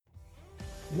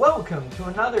Welcome to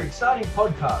another exciting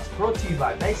podcast brought to you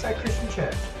by Bayside Christian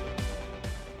Church.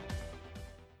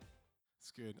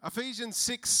 That's good. Ephesians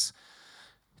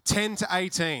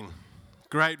 6:10-18.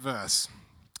 Great verse.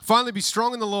 Finally, be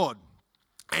strong in the Lord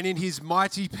and in his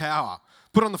mighty power.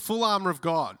 Put on the full armor of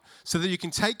God so that you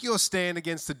can take your stand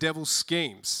against the devil's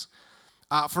schemes.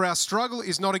 For our struggle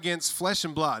is not against flesh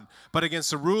and blood, but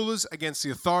against the rulers, against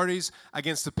the authorities,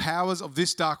 against the powers of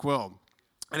this dark world,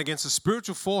 and against the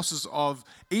spiritual forces of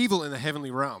evil in the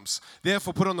heavenly realms.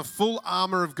 Therefore, put on the full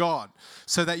armor of God,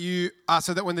 so that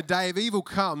when the day of evil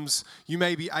comes, you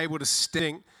may be able to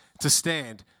stand.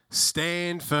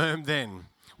 Stand firm then,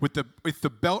 with the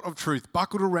belt of truth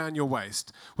buckled around your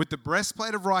waist, with the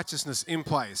breastplate of righteousness in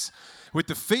place, with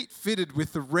the feet fitted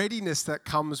with the readiness that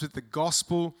comes with the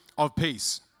gospel of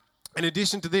peace. In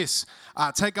addition to this,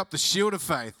 take up the shield of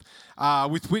faith,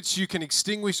 with which you can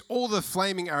extinguish all the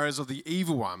flaming arrows of the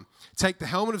evil one. Take the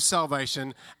helmet of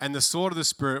salvation and the sword of the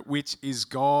Spirit, which is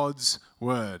God's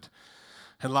word.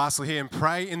 And lastly here, and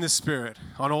pray in the Spirit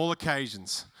on all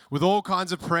occasions, with all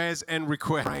kinds of prayers and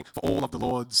requests, praying for all of the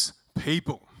Lord's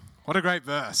people. What a great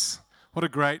verse. What a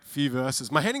great few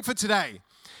verses. My heading for today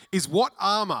is, what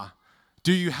armor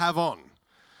do you have on?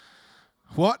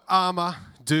 What armor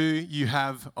do you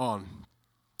have on?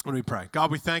 Let me pray.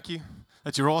 God, we thank you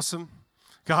that you're awesome.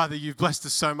 God, that you've blessed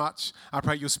us so much. I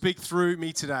pray you'll speak through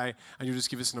me today and you'll just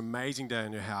give us an amazing day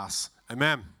in your house.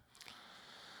 Amen.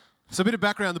 So a bit of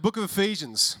background. The book of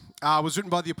Ephesians was written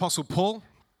by the Apostle Paul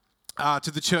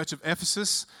to the church of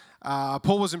Ephesus.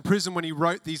 Paul was in prison when he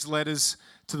wrote these letters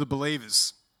to the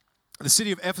believers. The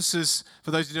city of Ephesus, for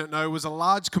those who don't know, was a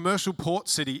large commercial port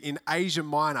city in Asia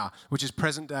Minor, which is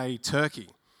present-day Turkey.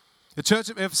 The church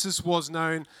of Ephesus was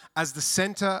known as the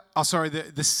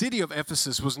city of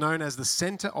Ephesus was known as the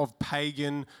center of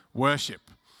pagan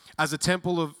worship, as the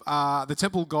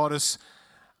temple goddess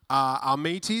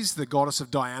Artemis, the goddess of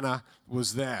Diana,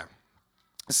 was there.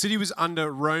 The city was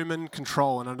under Roman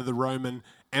control and under the Roman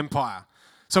Empire.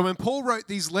 So when Paul wrote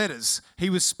these letters, he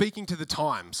was speaking to the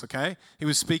times, okay? He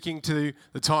was speaking to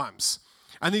the times.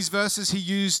 And these verses he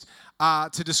used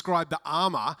to describe the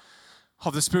armor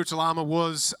of the spiritual armor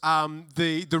was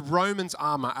the Romans'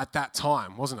 armor at that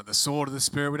time, wasn't it? The sword of the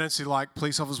Spirit. We don't see like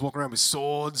police officers walking around with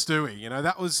swords, do we? You know,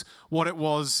 that was what it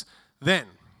was then.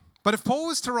 But if Paul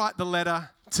was to write the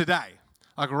letter today,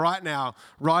 like right now,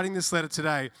 writing this letter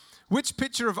today, which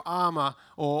picture of armor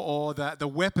or the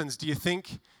weapons do you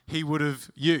think he would have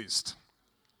used?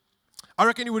 I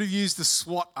reckon he would have used the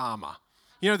SWAT armor.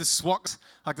 You know the SWAT,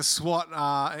 like the SWAT,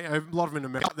 a lot of them in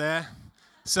America there.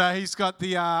 So he's got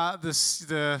the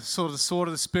sort of the sword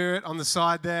of the Spirit on the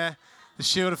side there, the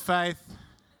shield of faith,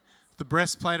 the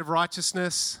breastplate of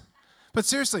righteousness. But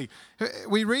seriously,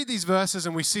 we read these verses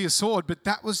and we see a sword, but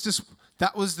that was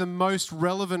the most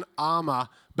relevant armor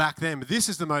back then. But this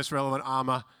is the most relevant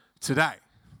armor today.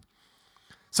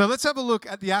 So let's have a look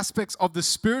at the aspects of the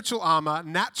spiritual armor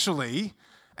naturally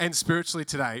and spiritually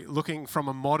today, looking from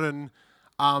a modern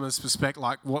armor's perspective,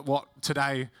 like what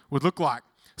today would look like.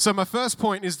 So my first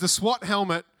point is the SWAT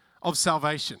helmet of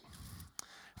salvation.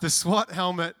 The SWAT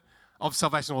helmet of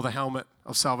salvation, or the helmet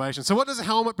of salvation. So what does a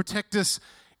helmet protect us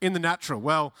in the natural?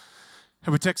 Well, it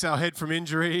protects our head from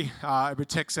injury. It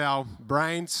protects our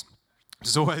brains, which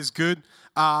is always good.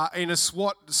 In a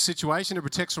SWAT situation, it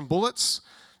protects from bullets,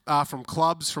 from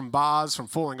clubs, from bars, from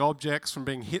falling objects, from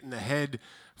being hit in the head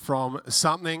from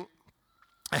something.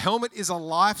 A helmet is a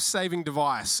life-saving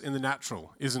device in the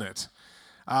natural, isn't it?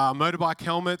 Motorbike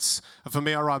helmets. For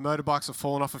me, I ride motorbikes. I've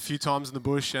fallen off a few times in the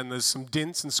bush, and there's some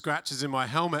dents and scratches in my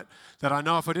helmet that I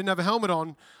know if I didn't have a helmet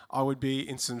on, I would be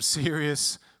in some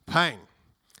serious pain.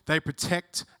 They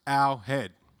protect our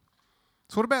head.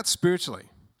 So what about spiritually?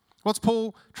 What's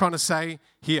Paul trying to say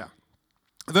here?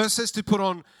 The verse says to put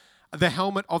on the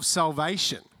helmet of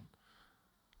salvation.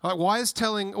 Like, why is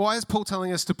Paul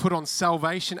telling us to put on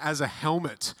salvation as a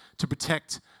helmet to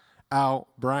protect our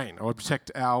brain or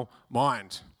protect our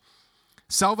mind?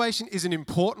 Salvation is an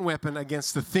important weapon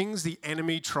against the things the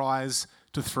enemy tries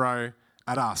to throw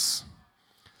at us.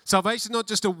 Salvation is not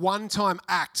just a one-time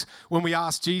act when we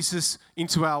ask Jesus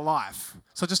into our life.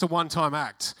 It's not just a one-time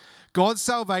act. God's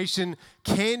salvation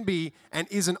can be and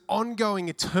is an ongoing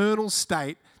eternal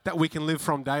state that we can live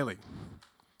from daily.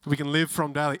 We can live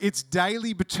from daily. It's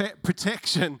daily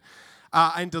protection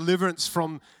and deliverance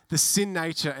from the sin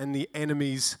nature and the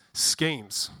enemy's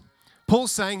schemes.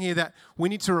 Paul's saying here that we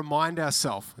need to remind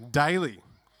ourselves daily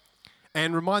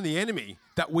and remind the enemy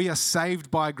that we are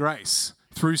saved by grace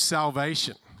through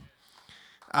salvation.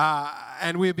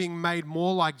 And we're being made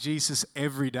more like Jesus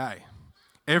every day.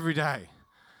 Every day.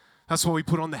 That's why we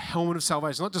put on the helmet of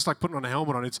salvation. Not just like putting on a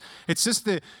helmet on. It's just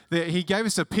he gave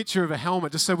us a picture of a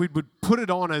helmet just so we would put it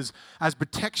on as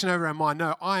protection over our mind.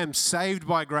 No, I am saved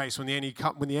by grace when the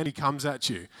enemy comes at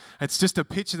you. It's just a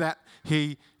picture that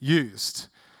he used.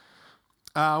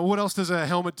 What else does a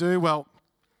helmet do? Well,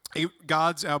 it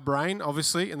guards our brain,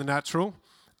 obviously, in the natural.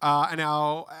 And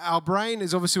our brain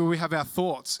is obviously where we have our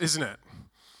thoughts, isn't it?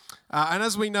 And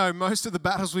as we know, most of the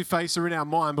battles we face are in our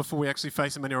mind before we actually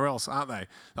face them anywhere else, aren't they?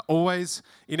 They're always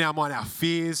in our mind, our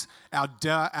fears, our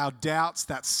doubts,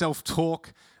 that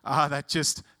self-talk that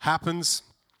just happens.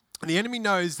 And the enemy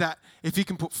knows that if he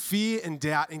can put fear and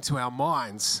doubt into our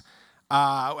minds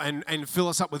and fill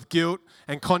us up with guilt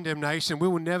and condemnation, we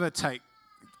will never take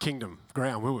kingdom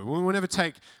ground, will we? We will never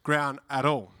take ground at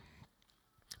all.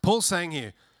 Paul's saying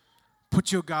here,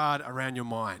 put your guard around your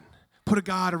mind. Put a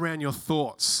guard around your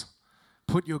thoughts.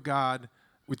 Put your guard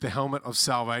with the helmet of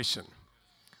salvation.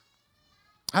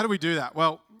 How do we do that?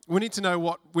 Well, we need to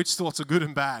know which thoughts are good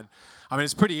and bad. I mean,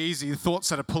 it's pretty easy. The thoughts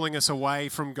that are pulling us away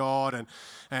from God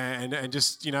and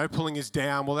just, pulling us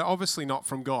down, well, they're obviously not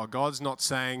from God. God's not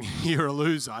saying you're a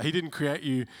loser. He didn't create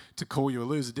you to call you a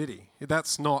loser, did he?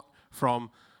 That's not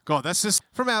from God. That's just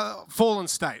from our fallen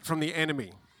state, from the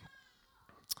enemy.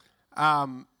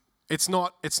 It's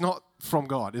not from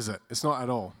God, is it? It's not at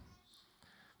all.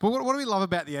 But what do we love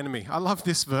about the enemy? I love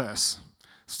this verse.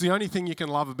 It's the only thing you can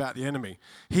love about the enemy.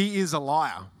 He is a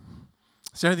liar.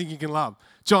 It's the only thing you can love.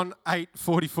 John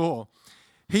 8:44.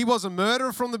 He was a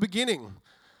murderer from the beginning,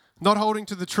 not holding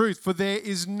to the truth, for there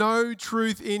is no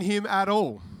truth in him at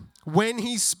all. When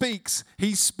he speaks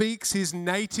his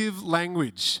native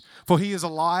language, for he is a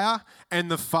liar and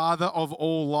the father of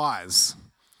all lies.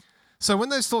 So when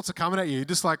those thoughts are coming at you, you're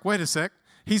just like, wait a sec,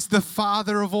 he's the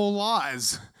father of all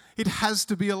lies. It has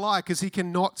to be a lie because he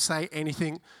cannot say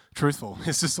anything truthful.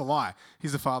 It's just a lie.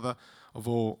 He's the father of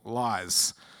all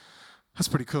lies. That's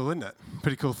pretty cool, isn't it?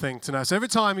 Pretty cool thing to know. So every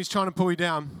time he's trying to pull you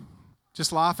down,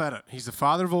 just laugh at it. He's the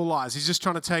father of all lies. He's just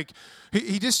trying to take,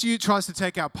 he tries to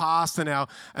take our past and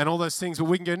all those things, but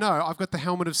we can go, no, I've got the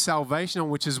helmet of salvation on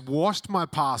which has washed my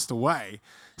past away.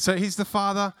 So he's the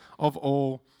father of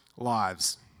all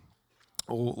lies.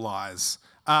 All lies.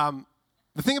 The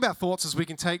thing about thoughts is we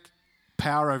can take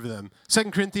power over them.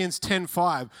 2 Corinthians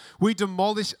 10:5, we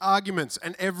demolish arguments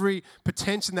and every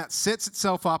pretension that sets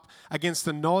itself up against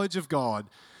the knowledge of God,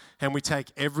 and we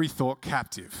take every thought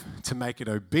captive to make it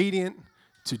obedient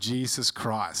to Jesus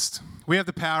Christ. We have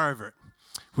the power over it.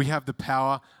 We have the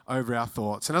power over our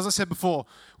thoughts. And as I said before,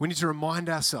 we need to remind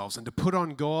ourselves and to put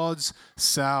on God's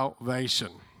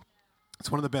salvation.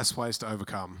 It's one of the best ways to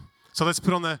overcome. So let's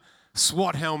put on the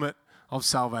SWAT helmet of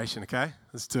salvation, okay?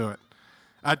 Let's do it.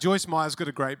 Joyce Meyer's got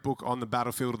a great book on the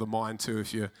battlefield of the mind too,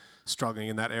 if you're struggling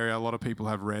in that area. A lot of people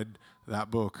have read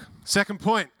that book. Second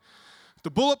point,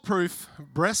 the bulletproof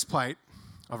breastplate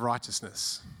of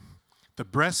righteousness. The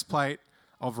breastplate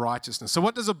of righteousness. So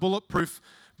what does a bulletproof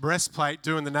breastplate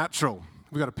do in the natural?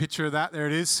 We've got a picture of that. There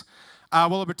it is.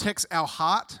 Well, it protects our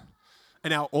heart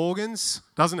and our organs,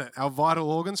 doesn't it? Our vital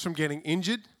organs from getting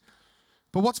injured.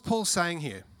 But what's Paul saying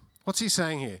here? What's he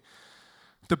saying here?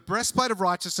 The breastplate of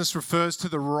righteousness refers to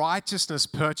the righteousness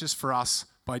purchased for us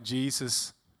by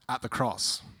Jesus at the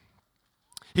cross.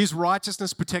 His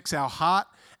righteousness protects our heart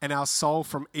and our soul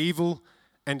from evil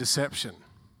and deception.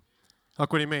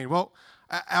 Like, what do you mean? Well,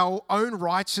 our own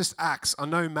righteous acts are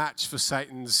no match for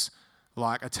Satan's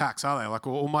attacks, are they?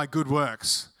 All my good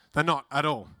works. They're not at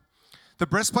all. The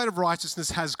breastplate of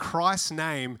righteousness has Christ's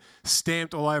name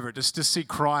stamped all over it. Just to see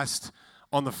Christ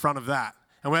on the front of that.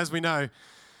 And as we know,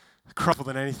 crumple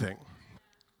than anything.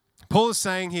 Paul is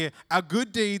saying here, our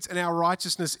good deeds and our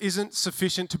righteousness isn't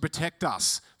sufficient to protect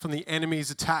us from the enemy's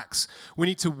attacks. We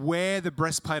need to wear the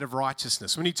breastplate of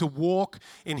righteousness. We need to walk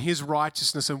in his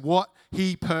righteousness and what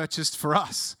he purchased for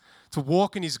us. To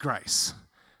walk in his grace.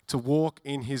 To walk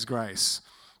in his grace.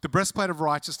 The breastplate of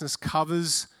righteousness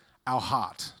covers our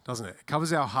heart, doesn't it? It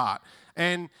covers our heart.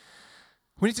 And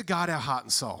we need to guard our heart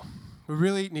and soul. We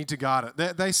really need to guard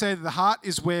it. They say that the heart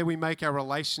is where we make our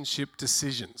relationship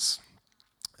decisions.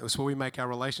 It's where we make our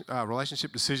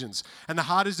relationship decisions. And the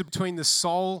heart is between the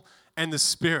soul and the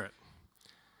spirit.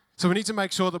 So we need to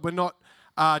make sure that we're not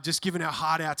just giving our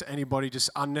heart out to anybody just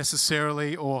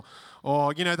unnecessarily or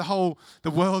the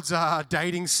world's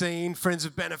dating scene, friends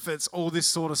with benefits, all this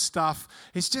sort of stuff.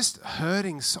 It's just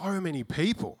hurting so many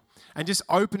people and just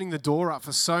opening the door up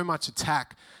for so much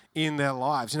attack in their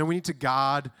lives. We need to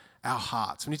guard our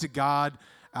hearts. We need to guard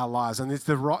our lives. And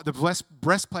the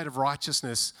breastplate of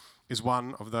righteousness is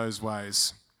one of those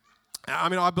ways. I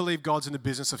mean, I believe God's in the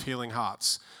business of healing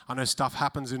hearts. I know stuff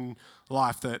happens in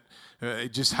life that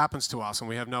it just happens to us and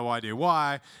we have no idea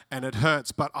why, and it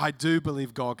hurts, but I do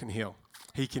believe God can heal.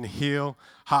 He can heal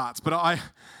hearts. But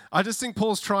I just think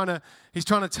Paul's trying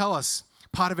to tell us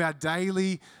part of our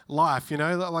daily life,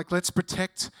 like let's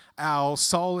protect our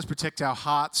soul, let's protect our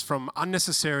hearts from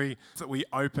unnecessary that we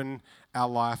open our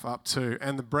life up to.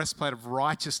 And the breastplate of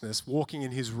righteousness, walking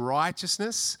in his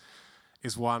righteousness,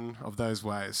 is one of those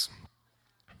ways.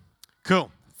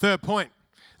 Cool. Third point,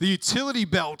 the utility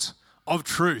belt of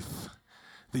truth.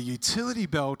 The utility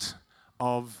belt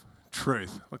of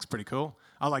truth. Looks pretty cool.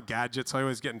 I like gadgets. I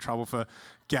always get in trouble for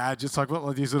gadgets. I've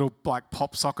got these little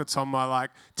pop sockets on my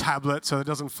tablet so it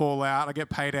doesn't fall out. I get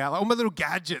paid out. All my little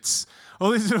gadgets. All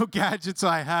these little gadgets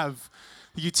I have.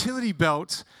 The utility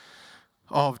belt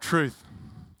of truth.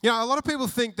 A lot of people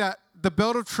think that the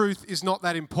belt of truth is not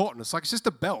that important. It's just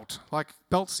a belt. Like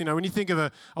belts, when you think of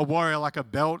a warrior like a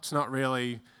belt, it's not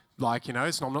really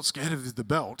I'm not scared of the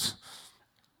belt.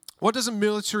 What does a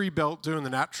military belt do in the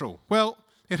natural? Well,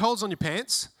 it holds on your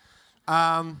pants.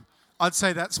 I'd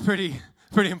say that's pretty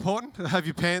important to have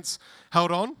your pants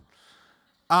held on.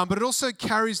 But it also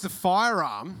carries the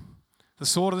firearm, the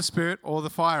sword of the Spirit or the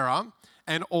firearm,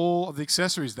 and all of the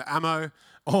accessories, the ammo,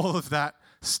 all of that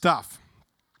stuff.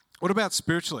 What about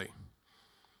spiritually?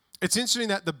 It's interesting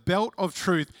that the belt of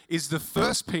truth is the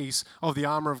first piece of the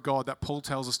armor of God that Paul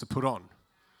tells us to put on.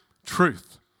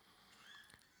 Truth.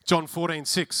 John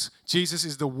 14:6. Jesus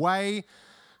is the way,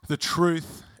 the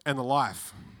truth, and the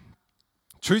life.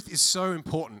 Truth is so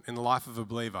important in the life of a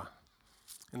believer,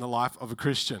 in the life of a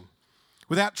Christian.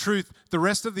 Without truth, the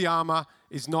rest of the armor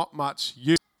is not much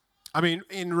use. I mean,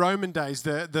 in Roman days,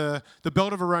 the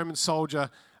belt of a Roman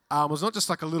soldier was not just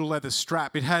like a little leather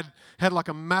strap. It had like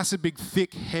a massive, big,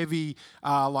 thick, heavy,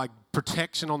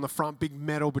 protection on the front, big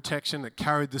metal protection that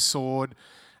carried the sword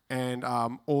and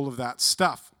all of that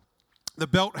stuff. The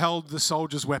belt held the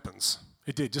soldier's weapons.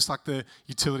 It did, just like the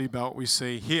utility belt we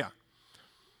see here.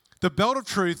 The belt of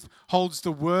truth holds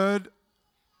the sword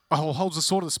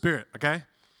of the Spirit, okay?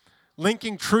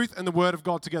 Linking truth and the word of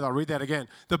God together. I'll read that again.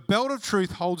 The belt of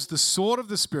truth holds the sword of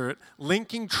the Spirit,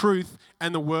 linking truth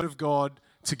and the word of God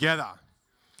together.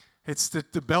 It's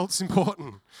the belt's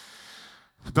important.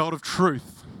 The belt of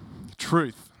truth.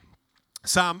 Truth.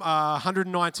 Psalm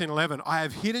 119:11. I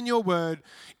have hidden your word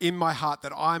in my heart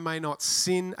that I may not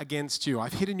sin against you.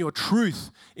 I've hidden your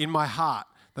truth in my heart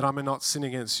that I may not sin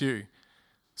against you.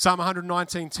 Psalm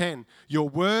 119:10. Your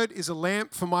word is a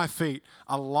lamp for my feet,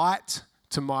 a light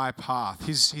to my path.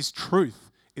 His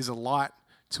truth is a light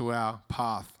to our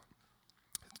path.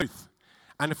 Truth.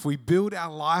 And if we build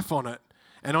our life on it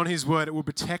and on his word, it will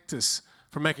protect us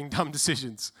from making dumb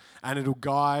decisions and it'll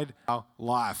guide our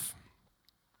life.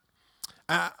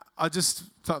 I just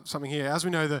thought something here. As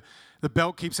we know, the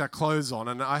belt keeps our clothes on.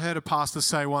 And I heard a pastor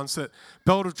say once that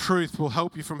belt of truth will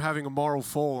help you from having a moral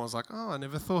fall. I was like, I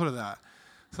never thought of that.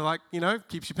 So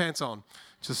keeps your pants on.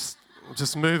 Just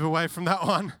move away from that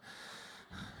one.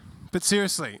 But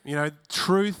seriously,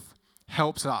 truth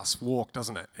helps us walk,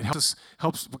 doesn't it?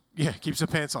 It keeps our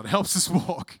pants on. It helps us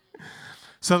walk.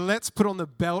 So let's put on the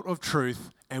belt of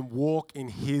truth and walk in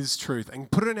his truth and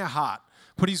put it in our heart.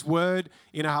 Put his word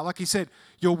in our heart. Like he said,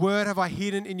 your word have I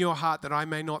hidden in your heart that I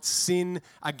may not sin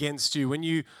against you. When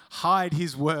you hide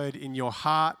his word in your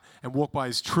heart and walk by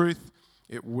his truth,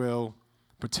 it will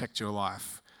protect your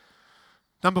life.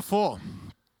 Number 4,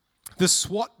 the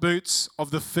SWAT boots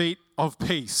of the feet of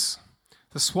peace.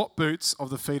 The SWAT boots of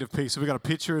the feet of peace. So we've got a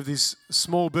picture of this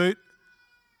small boot.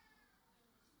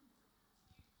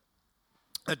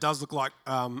 It does look like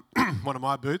one of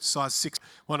my boots, size 6,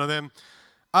 one of them.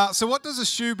 So what does a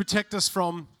shoe protect us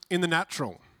from in the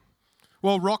natural?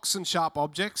 Well, rocks and sharp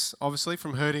objects, obviously,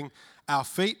 from hurting our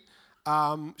feet.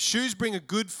 Shoes bring a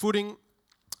good footing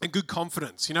and good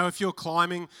confidence. If you're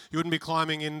climbing, you wouldn't be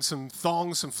climbing in some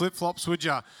thongs, some flip-flops, would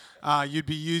you? You'd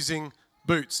be using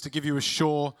boots to give you a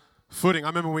sure footing. I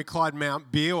remember when we climbed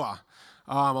Mount Biwa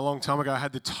a long time ago. I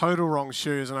had the total wrong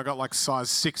shoes and I got size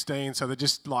 16, so they're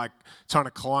just trying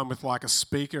to climb with a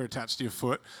speaker attached to your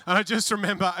foot. And I just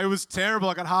remember it was terrible.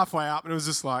 I got halfway up and it was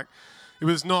just it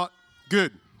was not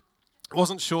good. It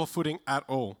wasn't sure footing at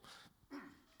all.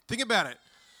 Think about it.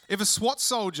 If a SWAT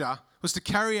soldier was to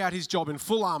carry out his job in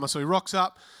full armor, so he rocks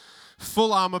up,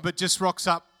 full armor, but just rocks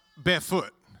up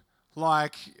barefoot,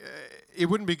 it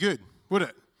wouldn't be good, would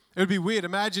it? It would be weird.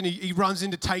 Imagine he runs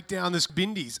in to take down this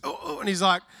bindies, and he's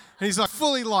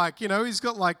fully he's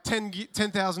got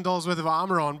 $10,000 worth of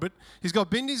armor on, but he's got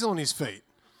bindies on his feet.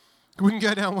 It wouldn't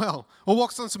go down well. Or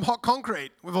walks on some hot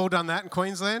concrete. We've all done that in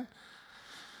Queensland.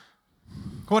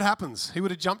 what happens? He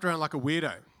would have jumped around like a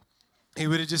weirdo. He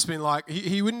would have just been like,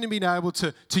 he wouldn't have been able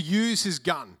to use his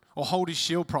gun or hold his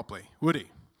shield properly, would he?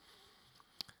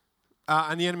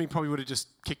 And the enemy probably would have just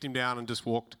kicked him down and just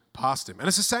walked past him. And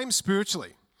it's the same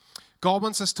spiritually. God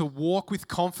wants us to walk with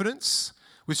confidence,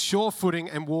 with sure footing,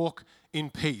 and walk in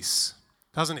peace,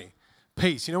 doesn't he?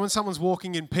 Peace. You know, when someone's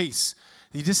walking in peace,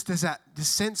 there's this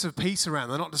sense of peace around.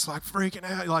 They're not just like freaking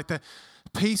out. Like the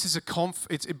peace is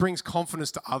it brings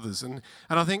confidence to others. And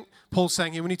I think Paul's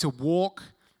saying here we need to walk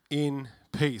in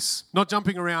peace, not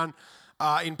jumping around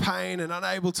in pain and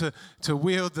unable to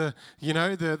wield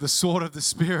the sword of the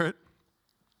Spirit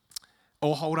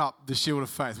or hold up the shield of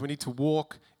faith. We need to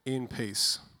walk in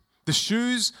peace. The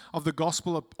shoes of the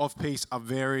gospel of peace are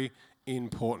very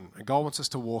important, and God wants us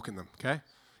to walk in them, okay?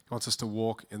 He wants us to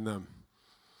walk in them.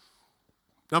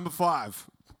 Number 5,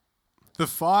 the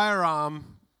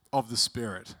firearm of the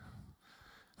Spirit.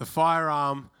 The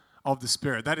firearm of the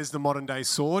Spirit. That is the modern day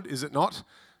sword, is it not?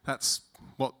 That's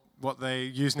what they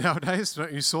use nowadays. They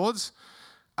don't use swords.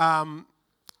 So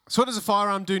what does a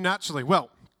firearm do naturally? Well,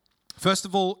 first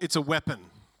of all, it's a weapon,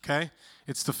 okay?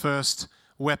 It's the first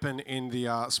weapon in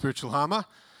the spiritual armor.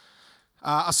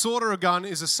 A sword or a gun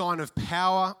is a sign of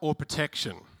power or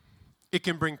protection. It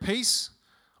can bring peace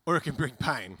or it can bring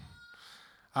pain.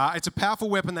 It's a powerful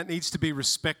weapon that needs to be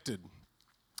respected.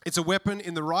 It's a weapon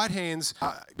in the right hands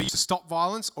to stop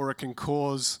violence, or it can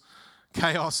cause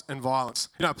chaos and violence.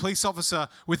 You know, a police officer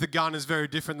with a gun is very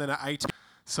different than an AT,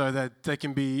 so that they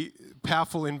can be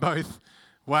powerful in both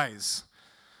ways.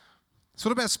 So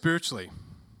what about spiritually?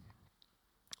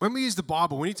 When we use the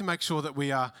Bible, we need to make sure that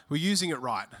we're using it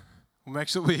right. We'll make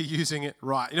sure we're using it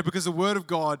right. You know, because the Word of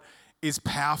God is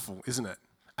powerful, isn't it?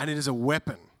 And it is a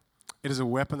weapon. It is a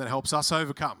weapon that helps us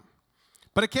overcome.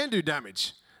 But it can do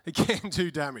damage. It can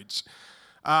do damage.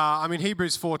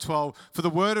 Hebrews 4:12, for the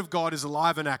Word of God is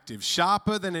alive and active,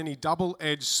 sharper than any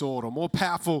double-edged sword, or more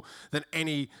powerful than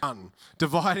any gun,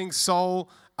 dividing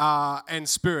soul and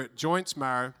spirit, joints,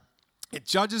 marrow. It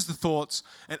judges the thoughts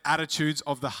and attitudes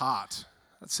of the heart.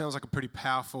 That sounds like a pretty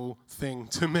powerful thing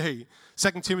to me.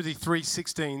 2 Timothy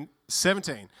 3:16,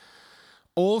 17.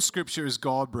 All scripture is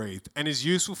God-breathed and is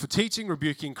useful for teaching,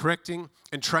 rebuking, correcting,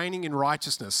 and training in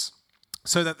righteousness,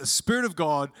 so that the Spirit of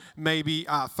God may be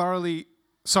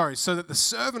so that the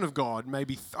servant of God may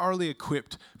be thoroughly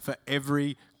equipped for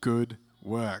every good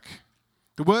work.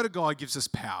 The Word of God gives us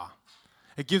power.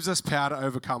 It gives us power to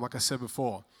overcome, like I said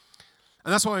before.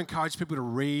 And that's why I encourage people to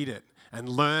read it and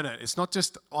learn it. It's not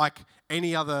just like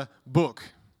any other book.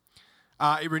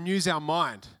 It renews our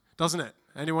mind, doesn't it?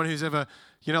 Anyone who's ever,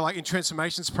 like in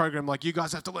Transformations program, like you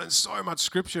guys have to learn so much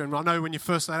scripture. And I know when you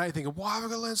first learn it, you're thinking, why have I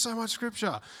got to learn so much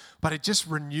scripture? But it just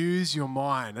renews your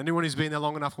mind. Anyone who's been there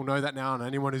long enough will know that now. And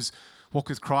anyone who's walked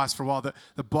with Christ for a while, that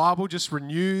the Bible just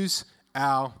renews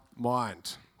our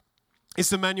mind. It's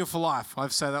the manual for life. I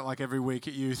say that like every week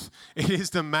at youth. It is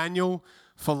the manual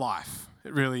for life.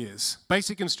 It really is.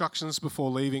 Basic instructions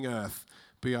before leaving earth.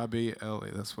 Bible,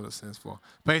 that's what it stands for.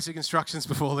 Basic instructions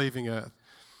before leaving earth.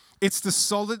 It's the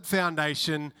solid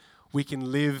foundation we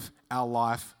can live our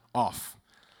life off.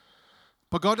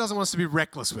 But God doesn't want us to be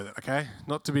reckless with it, okay?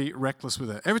 Not to be reckless with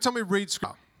it. Every time we read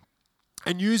scripture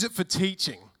and use it for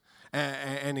teaching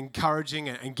and encouraging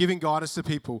and giving guidance to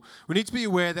people, we need to be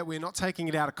aware that we're not taking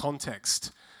it out of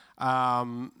context.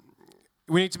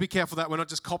 We need to be careful that we're not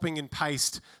just copying and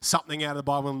paste something out of the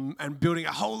Bible and building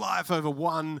a whole life over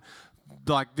one,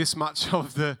 like this much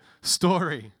of the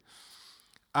story.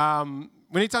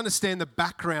 We need to understand the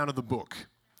background of the book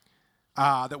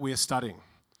that we are studying.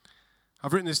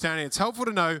 I've written this down here. It's helpful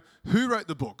to know who wrote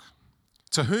the book,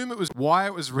 to whom it was, why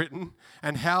it was written,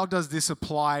 and how does this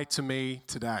apply to me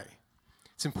today.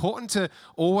 It's important to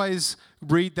always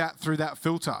read that through that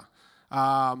filter.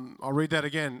 I'll read that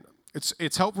again.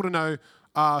 It's helpful to know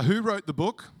who wrote the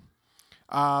book,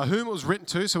 whom it was written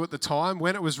to, so at the time,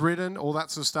 when it was written, all that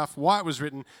sort of stuff, why it was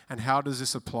written, and how does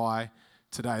this apply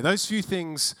today. Those few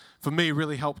things, for me,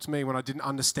 really helped me when I didn't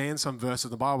understand some verse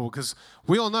of the Bible, because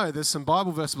we all know there's some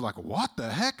Bible verses like, what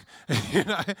the heck?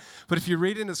 But if you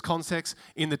read it in its context,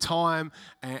 in the time,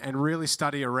 and really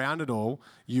study around it all,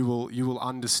 you will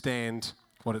understand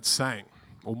what it's saying,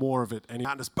 or more of it. And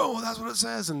that's what it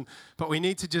says. But we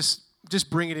need to just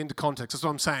bring it into context. That's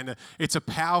what I'm saying. It's a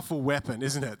powerful weapon,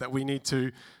 isn't it? That we need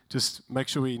to just make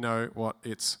sure we know what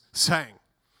it's saying.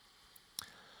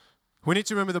 We need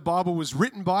to remember the Bible was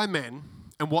written by men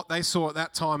and what they saw at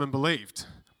that time and believed,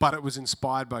 but it was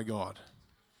inspired by God.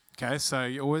 Okay, so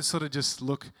you always sort of just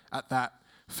look at that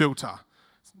filter.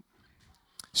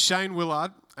 Shane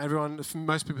Willard,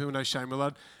 most people who know Shane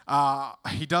Willard,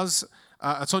 he does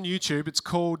it's on YouTube. It's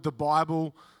called The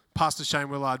Bible, Pastor Shane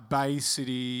Willard, Bay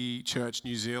City Church,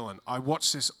 New Zealand. I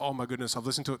watched this, oh my goodness, I've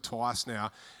listened to it twice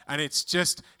now. And it's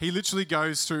just, he literally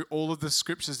goes through all of the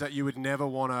scriptures that you would never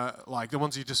want to, like the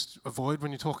ones you just avoid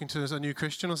when you're talking to a new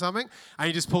Christian or something. And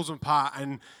he just pulls them apart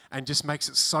and just makes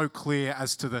it so clear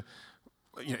as to the,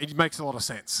 it makes a lot of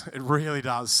sense. It really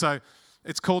does. So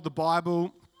it's called The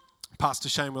Bible, Pastor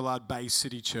Shane Willard, Bay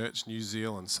City Church, New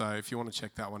Zealand. So if you want to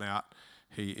check that one out,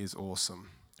 he is awesome.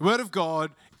 The Word of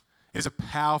God is a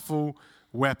powerful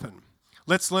weapon.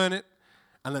 Let's learn it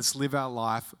and let's live our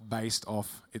life based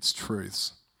off its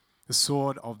truths. The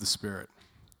sword of the Spirit.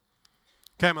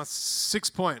 Okay, my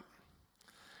 6th point.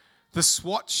 The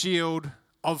SWAT shield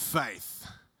of faith.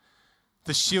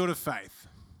 The shield of faith.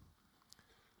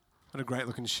 What a great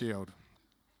looking shield.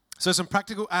 So some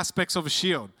practical aspects of a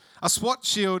shield. A SWAT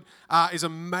shield is a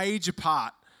major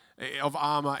part of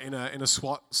armor in a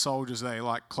SWAT soldier's day,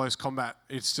 like close combat.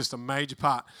 It's just a major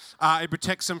part. It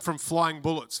protects them from flying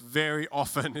bullets very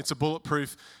often. It's a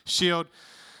bulletproof shield.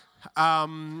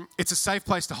 It's a safe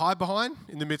place to hide behind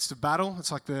in the midst of battle.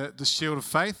 It's like the shield of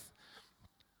faith.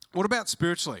 What about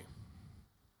spiritually?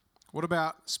 What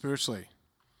about spiritually?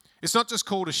 It's not just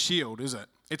called a shield, is it?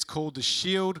 It's called the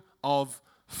shield of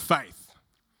faith.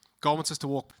 God wants us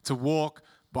to walk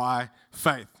by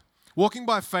faith. Walking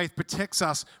by faith protects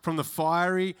us from the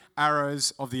fiery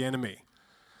arrows of the enemy.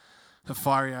 The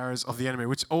fiery arrows of the enemy,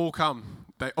 which all come.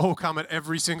 They all come at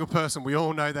every single person. We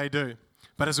all know they do.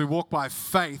 But as we walk by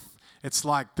faith, it's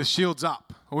like the shield's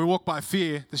up. When we walk by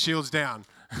fear, the shield's down.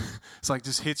 It's like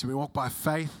just hits you. We walk by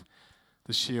faith,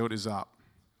 the shield is up.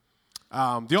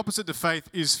 The opposite to faith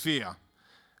is fear.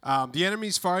 The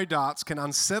enemy's fiery darts can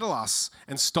unsettle us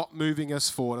and stop moving us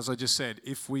forward, as I just said,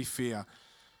 if we fear.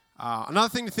 Another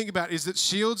thing to think about is that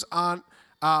shields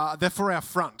they're for our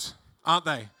front, aren't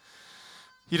they?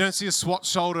 You don't see a SWAT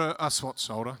soldier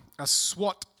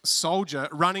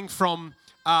running from,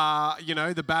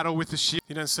 the battle with the shield.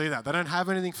 You don't see that. They don't have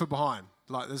anything for behind.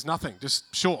 Like there's nothing,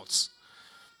 just shorts.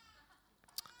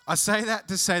 I say that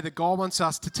to say that God wants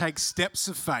us to take steps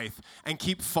of faith and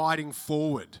keep fighting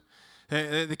forward.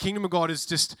 The kingdom of God is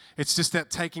just that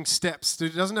taking steps.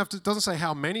 It doesn't say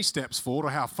how many steps forward or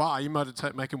how far. You might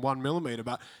have making 1 millimeter,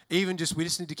 but we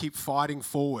just need to keep fighting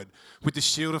forward with the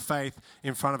shield of faith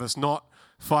in front of us, not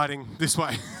fighting this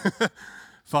way,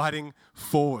 fighting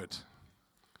forward.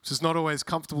 Which is not always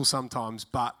comfortable sometimes,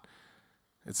 but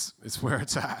it's where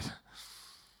it's at.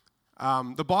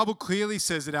 The Bible clearly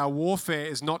says that our warfare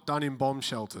is not done in bomb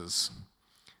shelters.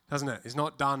 Doesn't it? It's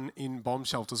not done in bomb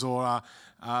shelters or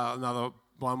another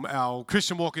one. Our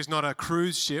Christian walk is not a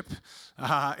cruise ship.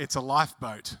 It's a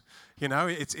lifeboat.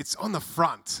 It's on the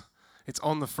front. It's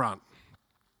on the front.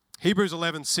 Hebrews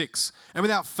 11:6. And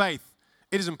without faith,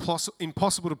 it is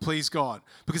impossible to please God,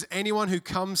 because anyone who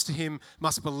comes to him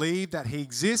must believe that he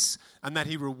exists and that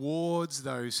he rewards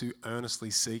those who earnestly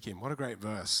seek him. What a great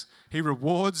verse. He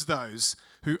rewards those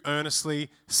who earnestly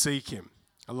seek him.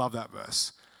 I love that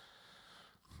verse.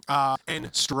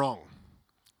 And strong.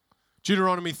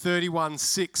 Deuteronomy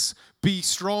 31:6. Be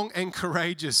strong and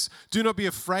courageous. Do not be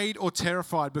afraid or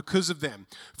terrified because of them.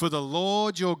 For the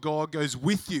Lord your God goes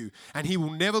with you, and he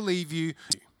will never leave you,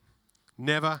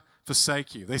 never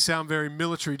forsake you. They sound very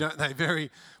military, don't they?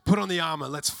 Very put on the armor.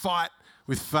 Let's fight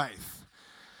with faith.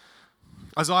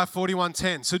 Isaiah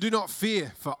 41:10. So do not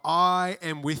fear, for I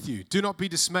am with you. Do not be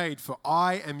dismayed, for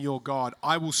I am your God.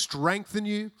 I will strengthen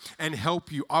you and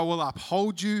help you. I will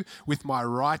uphold you with my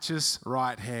righteous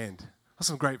right hand. That's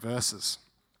some great verses.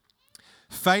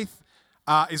 Faith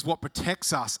is what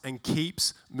protects us and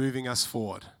keeps moving us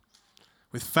forward.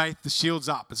 With faith, the shield's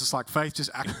up. It's just like faith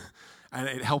just acts, and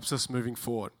it helps us moving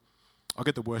forward. I'll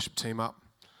get the worship team up.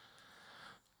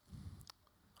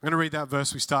 I'm going to read that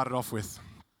verse we started off with.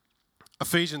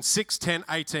 Ephesians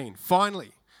 6:10-18.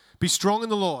 Finally, be strong in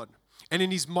the Lord and in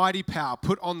his mighty power.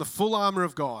 Put on the full armor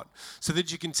of God so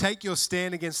that you can take your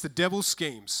stand against the devil's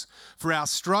schemes. For our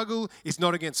struggle is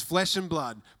not against flesh and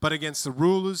blood, but against the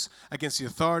rulers, against the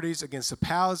authorities, against the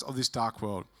powers of this dark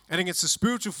world, and against the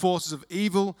spiritual forces of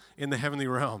evil in the heavenly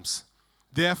realms.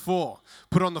 Therefore,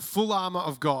 put on the full armor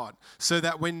of God, so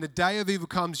that when the day of evil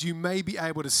comes, you may be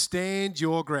able to stand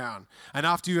your ground. And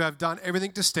after you have done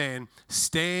everything to stand,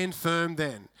 stand firm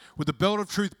then, with the belt of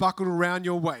truth buckled around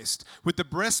your waist, with the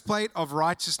breastplate of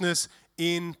righteousness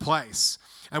in place,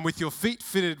 and with your feet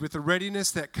fitted with the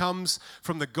readiness that comes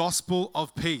from the gospel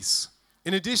of peace.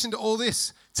 In addition to all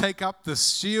this, take up the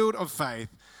shield of faith,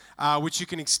 which you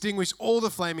can extinguish all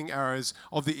the flaming arrows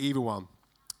of the evil one.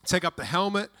 Take up the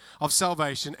helmet of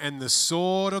salvation and the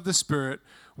sword of the Spirit,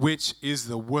 which is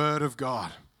the word of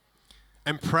God.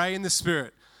 and pray in the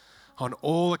Spirit on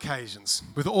all occasions,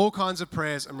 with all kinds of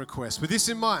prayers and requests. With this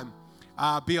in mind,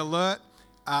 be alert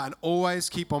and always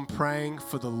keep on praying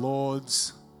for the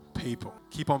Lord's people.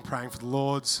 Keep on praying for the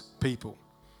Lord's people.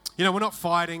 You know, we're not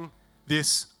fighting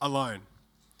this alone.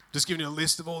 Just giving you a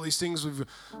list of all these things. We've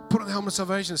put on the helmet of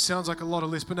salvation. It sounds like a lot of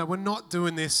lists, but no, we're not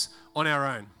doing this on our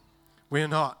own. We're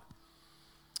not.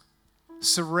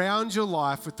 Surround your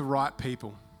life with the right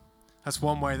people. That's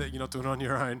one way that you're not doing it on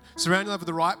your own. Surround your life with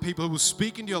the right people who will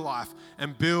speak into your life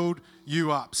and build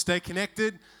you up. Stay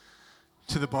connected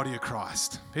to the body of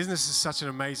Christ. Isn't this such an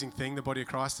amazing thing, the body of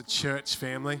Christ, the church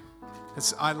family?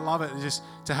 I love it, just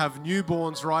to have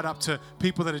newborns right up to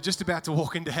people that are just about to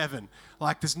walk into heaven.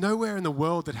 Like, there's nowhere in the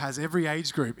world that has every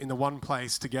age group in the one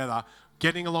place together,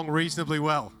 getting along reasonably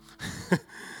well.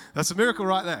 That's a miracle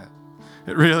right there.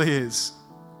 It really is.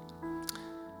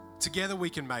 Together we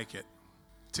can make it.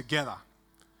 Together.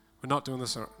 We're not doing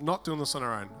this on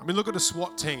our own. I mean, look at a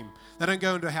SWAT team. They don't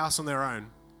go into a house on their own,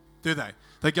 do they?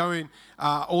 They go in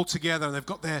all together, and they've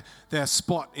got their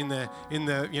spot in the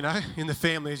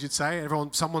family, as you'd say.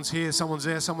 Someone's here, someone's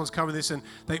there, someone's covering this, and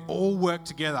they all work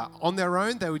together. On their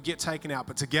own, they would get taken out,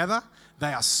 but together,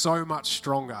 they are so much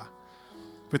stronger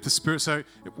with the Spirit. So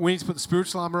we need to put the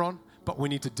spiritual armor on, but we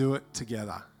need to do it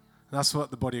together. And that's what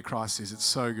the body of Christ is. It's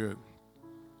so good.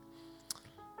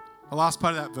 The last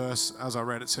part of that verse, as I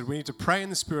read it, said we need to pray in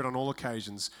the Spirit on all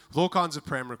occasions with all kinds of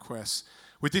prayer and requests.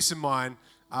 With this in mind,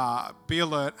 be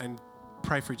alert and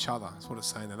pray for each other. That's what it's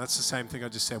saying there. That's the same thing I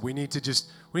just said. We need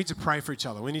to pray for each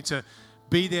other. We need to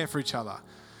be there for each other.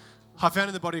 I found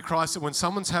in the body of Christ that when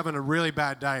someone's having a really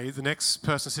bad day, the next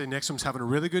person sitting next to them is having a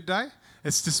really good day.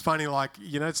 It's just funny,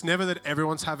 it's never that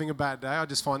everyone's having a bad day. I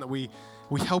just find that we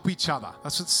help each other.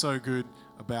 That's what's so good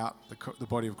about the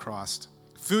body of Christ.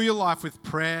 Fill your life with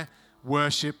prayer,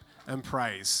 worship, and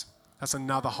praise. That's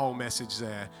another whole message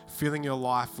there. Filling your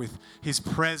life with His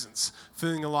presence.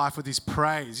 Filling your life with His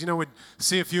praise. You know, we'd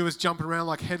see a few of us jumping around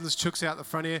like headless chooks out the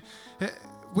front here.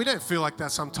 We don't feel like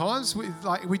that sometimes.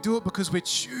 We do it because we're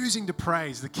choosing to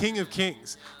praise the King of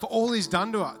Kings for all He's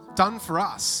done for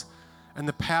us, and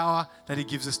the power that He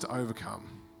gives us to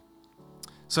overcome.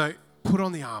 So put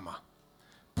on the armor.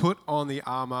 Put on the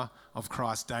armor of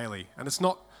Christ daily. And it's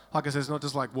not, like I said, it's not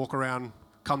just like walk around,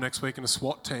 come next week in a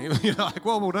SWAT team. You're like,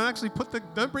 well,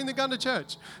 don't bring the gun to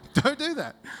church. Don't do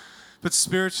that. But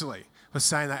spiritually, we're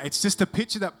saying that. It's just a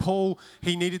picture that Paul,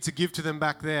 he needed to give to them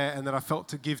back there, and that I felt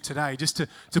to give today, just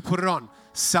to put it on.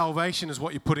 Salvation is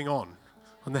what you're putting on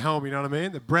the helmet, you know what I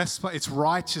mean? The breastplate, it's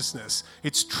righteousness,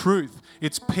 it's truth,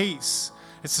 it's peace,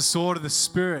 it's the sword of the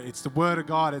Spirit, it's the word of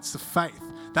God, it's the faith.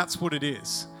 That's what it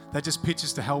is. That just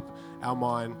pictures to help our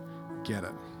mind get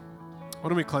it. Why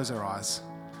don't we close our eyes?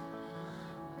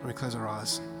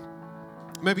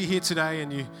 Maybe you're here today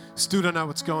and you still don't know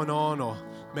what's going on, or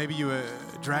maybe you were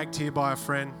dragged here by a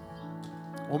friend,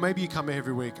 or maybe you come here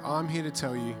every week. I'm here to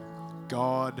tell you,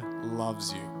 God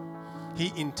loves you.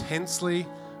 He intensely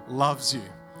loves you,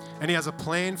 and He has a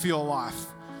plan for your life,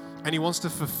 and He wants to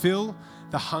fulfill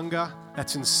the hunger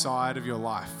that's inside of your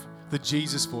life. The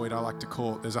Jesus void, I like to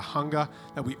call it. There's a hunger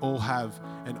that we all have,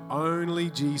 and only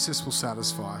Jesus will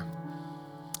satisfy.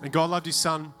 And God loved His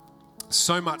Son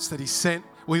so much that He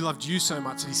loved you so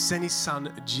much that He sent His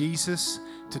Son Jesus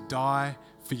to die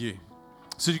for you,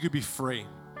 so you could be free.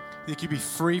 You could be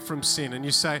free from sin. And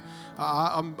you say,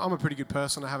 I'm a pretty good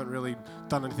person. I haven't really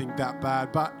done anything that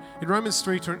bad. But in Romans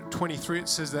 3:23, it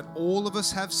says that all of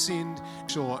us have sinned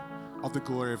short of the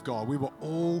glory of God. We were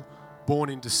all born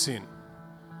into sin.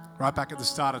 Right back at the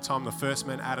start of time, the first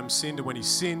man, Adam, sinned. And when he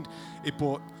sinned, it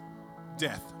brought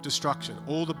death, destruction,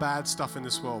 all the bad stuff in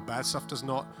this world. Bad stuff does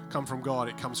not come from God.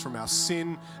 It comes from our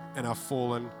sin and our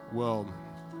fallen world.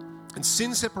 And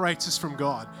sin separates us from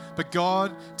God. But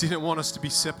God didn't want us to be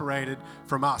separated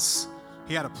from us.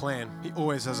 He had a plan. He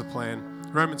always has a plan.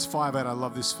 Romans 5:8, I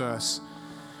love this verse.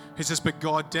 It says, but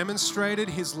God demonstrated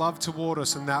His love toward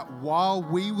us, and that while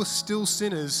we were still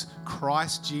sinners,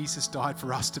 Christ Jesus died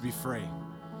for us to be free.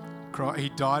 He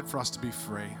died for us to be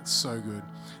free. It's so good.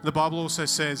 The Bible also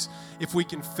says, if we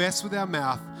confess with our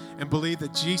mouth and believe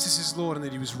that Jesus is Lord and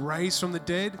that He was raised from the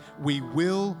dead, we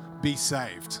will be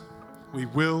saved. We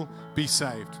will be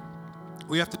saved.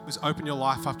 All you have to do is open your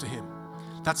life up to Him.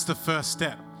 That's the first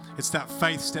step. It's that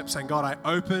faith step, saying, God, I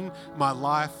open my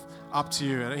life up to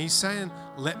You. And He's saying,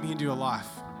 let me into your life.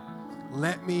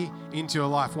 Let me into your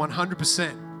life,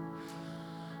 100%.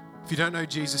 If you don't know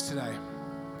Jesus today,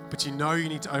 but you know you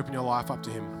need to open your life up to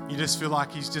Him, you just feel like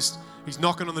He's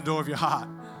knocking on the door of your heart.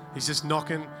 He's just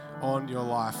knocking on your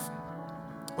life.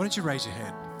 Why don't you raise your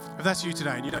hand? If that's you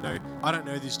today and you don't know, I don't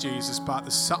know this Jesus, but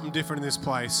there's something different in this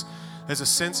place There's a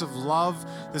sense of love.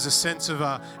 There's a sense of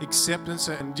acceptance,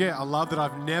 and a love that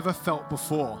I've never felt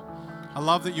before. A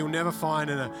love that you'll never find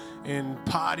in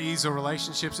parties or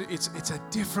relationships. It's a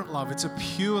different love. It's a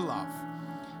pure love.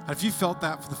 And if you felt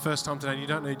that for the first time today and you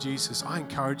don't know Jesus, I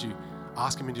encourage you,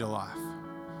 ask him into your life.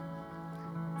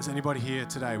 Is anybody here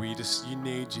today where you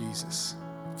need Jesus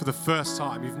for the first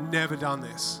time? You've never done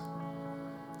this.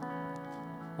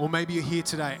 Or maybe you're here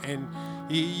today and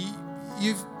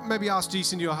you've maybe asked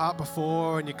Jesus into your heart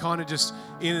before and you're kind of just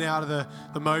in and out of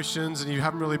the motions and you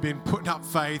haven't really been putting up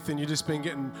faith and you've just been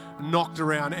getting knocked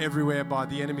around everywhere by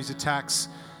the enemy's attacks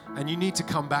and you need to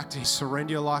come back to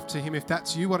surrender your life to him. If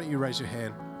that's you, why don't you raise your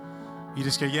hand? You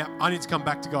just go, I need to come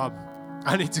back to God.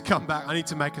 I need to come back. I need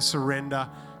to make a surrender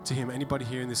to him. Anybody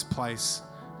here in this place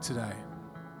today?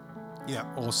 Yeah,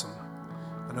 awesome.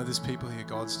 I know there's people here.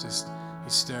 He's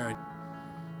stirring.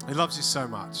 He loves you so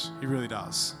much. He really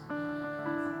does.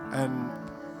 And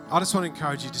I just want to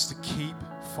encourage you just to keep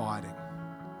fighting.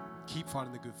 Keep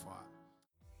fighting the good fight.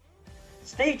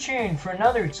 Stay tuned for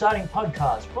another exciting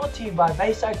podcast brought to you by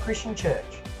Bayside Christian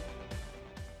Church.